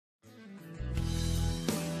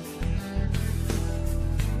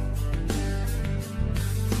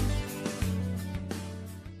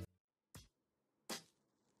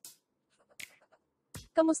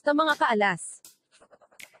Kamusta mga kaalas?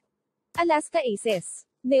 Alaska Aces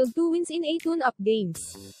nailed 2 wins in 8 tune-up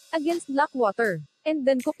games against Blackwater and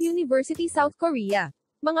Dancook University, South Korea.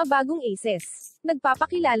 Mga bagong Aces,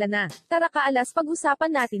 nagpapakilala na. Tara kaalas,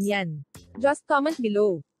 pag-usapan natin yan. Just comment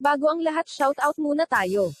below. Bago ang lahat, shoutout muna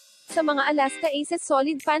tayo sa mga Alaska Aces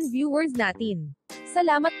solid fan viewers natin.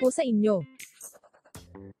 Salamat po sa inyo.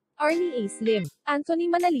 Arnie A. Slim,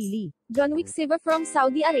 Anthony Manalili, John Wick Siva from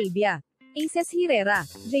Saudi Arabia, Aces Herrera,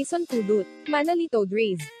 Jason Pudut, Manalito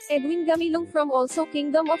Drees, Edwin Gamilong from also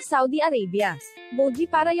Kingdom of Saudi Arabia, Boji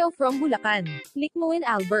Parayaw from Bulacan, Likmoen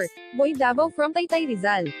Albert, Boy Davao from Taytay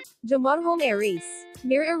Rizal, Jamor Home Aires,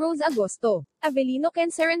 Mir Rose Agosto, Avelino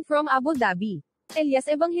Kenseran from Abu Dhabi, Elias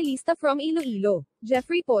Evangelista from Iloilo,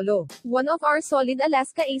 Jeffrey Polo, one of our solid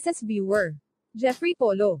Alaska Aces viewer. Jeffrey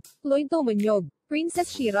Polo, Floyd Tomonyog,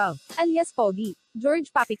 Princess Shirav, alias Pogi, George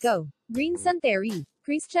Papico, Green Santeri,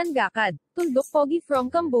 Christian Gakad, Tuldok Pogi from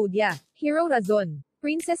Cambodia, Hero Razon,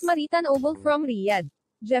 Princess Maritan Oval from Riyadh,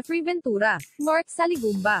 Jeffrey Ventura, Mark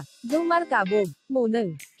Saligumba, Jomar Cabog,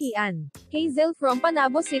 Monel, Kian, Hazel from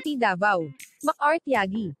Panabo City, Davao, Macart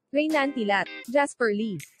Yagi, Reynan Tilat, Jasper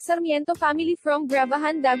Lee, Sarmiento family from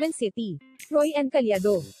Bravahan, Davao City, Roy N.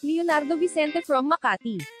 Calyado, Leonardo Vicente from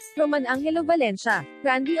Makati, Roman Angelo Valencia,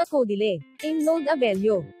 Randy Ocodile, Aimnold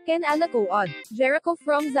Abelio, Ken Alacood, Jericho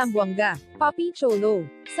from Zamboanga, Papi Cholo,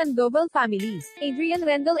 Sandoval family, Adrian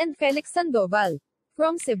Rendell and Felix Sandoval,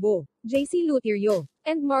 from Cebu, JC Luterio,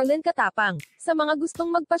 and Marlon Katapang. Sa mga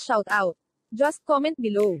gustong magpa-shoutout, just comment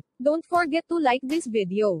below. Don't forget to like this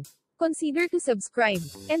video. Consider to subscribe,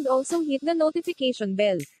 and also hit the notification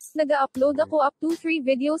bell. Nag-upload ako up to 3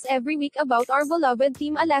 videos every week about our beloved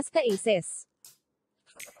team Alaska Aces.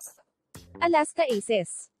 Alaska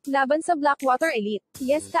Aces, laban sa Blackwater Elite.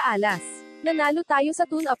 Yes kaalas, nanalo tayo sa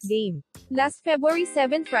tune-up game. Last February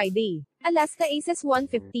 7 Friday, Alaska Aces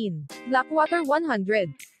 115, Blackwater 100.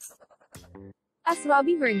 As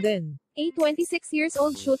Robbie Herndon, a 26 years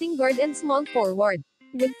old shooting guard and small forward,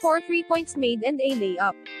 with 4 3-points made and a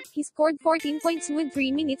layup. He scored 14 points with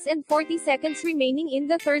 3 minutes and 40 seconds remaining in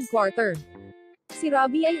the third quarter. Si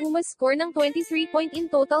Robbie ay umascore ng 23 points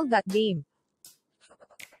in total that game.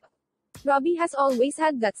 Robbie has always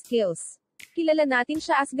had that skills. Kilala natin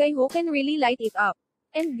siya as guy who can really light it up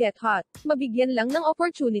and get hot. Mabigyan lang ng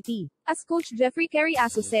opportunity, as Coach Jeffrey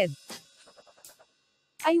Cariaso said.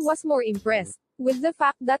 I was more impressed with the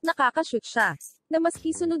fact that nakakashoot siya, na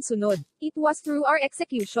maski sunod-sunod. It was through our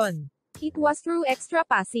execution. It was through extra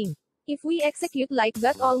passing. If we execute like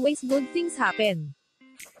that, always good things happen.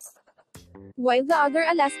 While the other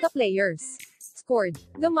Alaska players scored,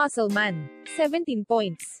 the Muscle Man, 17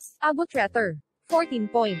 points. Abo Tratter, 14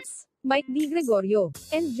 points. Mike Digregorio,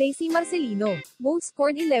 and Jaycee Marcelino, both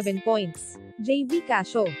scored 11 points. JV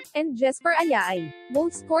Casio, and Jesper Ayaay,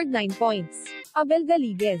 both scored 9 points. Abel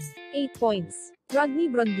Galligez, 8 points. Rodney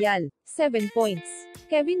Brondial, 7 points.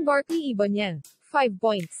 Kevin Barkley Ebona, 5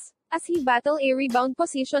 points. As he battled a rebound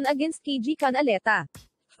position against KG Canaleta.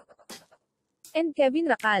 And Kevin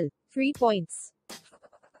Racal, 3 points.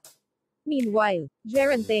 Meanwhile,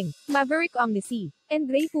 Geranteng, Maverick Omnisy, and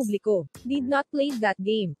Ray Publico, did not play that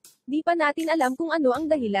game. Di pa natin alam kung ano ang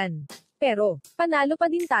dahilan. Pero, panalo pa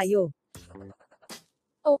din tayo.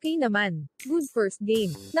 Okay naman. Good first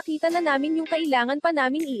game. Nakita na namin yung kailangan pa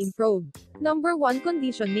naming i-improve. Number 1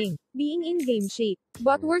 conditioning, being in game shape.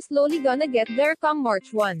 But we're slowly gonna get there come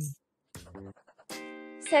March 1.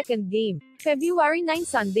 Second game, February 9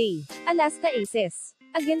 Sunday, Alaska Aces,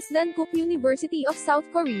 against Dancook University of South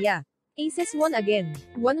Korea. Aces won again,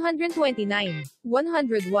 129-101.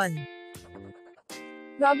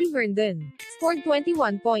 Robbie Herndon scored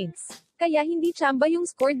 21 points, kaya hindi tsamba yung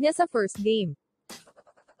scored niya sa first game.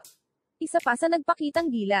 Isa pa sa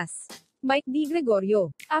nagpakitang gilas, Mike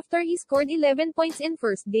Digregorio, after he scored 11 points in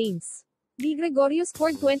first games. Digregorio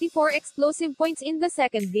scored 24 explosive points in the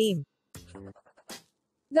second game.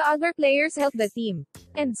 The other players helped the team,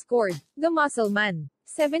 and scored. The Muscle Man,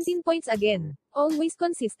 17 points again, always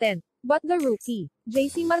consistent. But the rookie,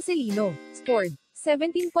 Jaycee Marcelino, scored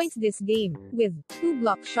 17 points this game, with 2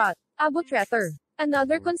 block shot. Abo Tratter,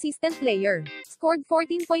 another consistent player, scored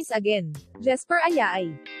 14 points again. Jesper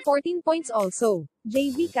Ayaay, 14 points also.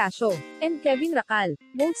 JV Casio, and Kevin Racal,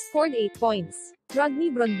 both scored 8 points. Rodney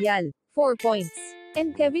Brondial, 4 points.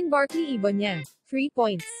 And Kevin Barkley Ebona, 3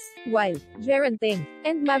 points. While Geranteng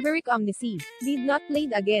and Maverick Omnisy did not play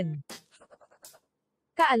again.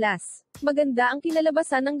 Kaalas, maganda ang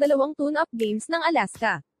kinalabasan ng dalawang tune-up games ng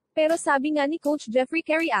Alaska. Pero sabi nga ni Coach Jeffrey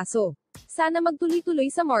Cariaso, sana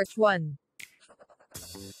magtuloy-tuloy sa March 1.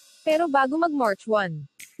 Pero bago mag March 1,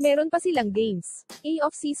 meron pa silang games, a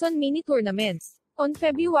off-season mini tournaments, on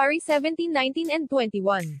February 17, 19 and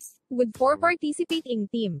 21, with 4 participating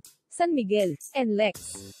team, San Miguel, and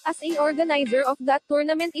Lex. As a organizer of that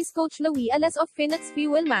tournament is Coach Louie Alas of Phoenix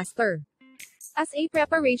Fuel Master. As a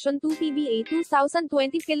preparation to PBA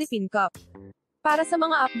 2020 Philippine Cup. Para sa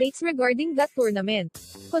mga updates regarding that tournament,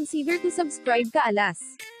 consider to subscribe ka Alas.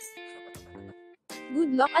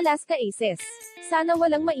 Good luck Alaska Aces. Sana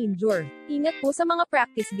walang ma-injure. Ingat po sa mga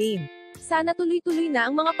practice game. Sana tuloy-tuloy na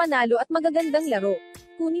ang mga panalo at magagandang laro.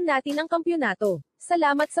 Kunin natin ang kampyonato.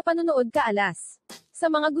 Salamat sa panunood ka Alas. Sa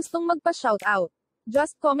mga gustong magpa-shoutout,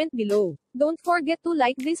 just comment below. Don't forget to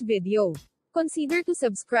like this video. Consider to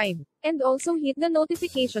subscribe, and also hit the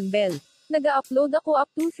notification bell. Nag-upload ako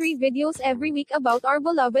up to 3 videos every week about our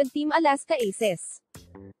beloved team Alaska Aces.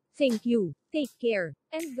 Thank you, take care,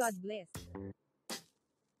 and God bless.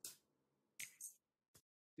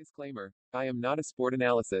 Disclaimer, I am not a sport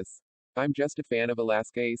analysis. I'm just a fan of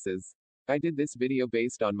Alaska Aces. I did this video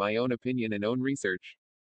based on my own opinion and own research.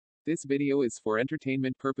 This video is for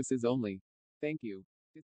entertainment purposes only. Thank you.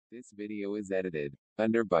 This video is edited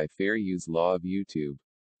under by fair use law of YouTube.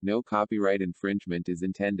 No copyright infringement is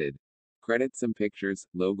intended. Credit some pictures,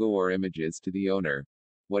 logo or images to the owner.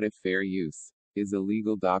 What if fair use is a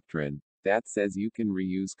legal doctrine that says you can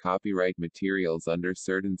reuse copyright materials under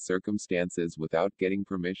certain circumstances without getting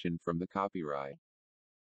permission from the copyright?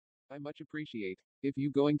 I much appreciate if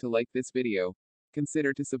you going to like this video.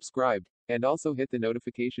 Consider to subscribe, and also hit the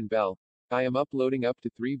notification bell. I am uploading up to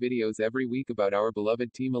 3 videos every week about our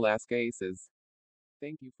beloved team Alaska Aces.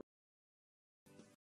 Thank you for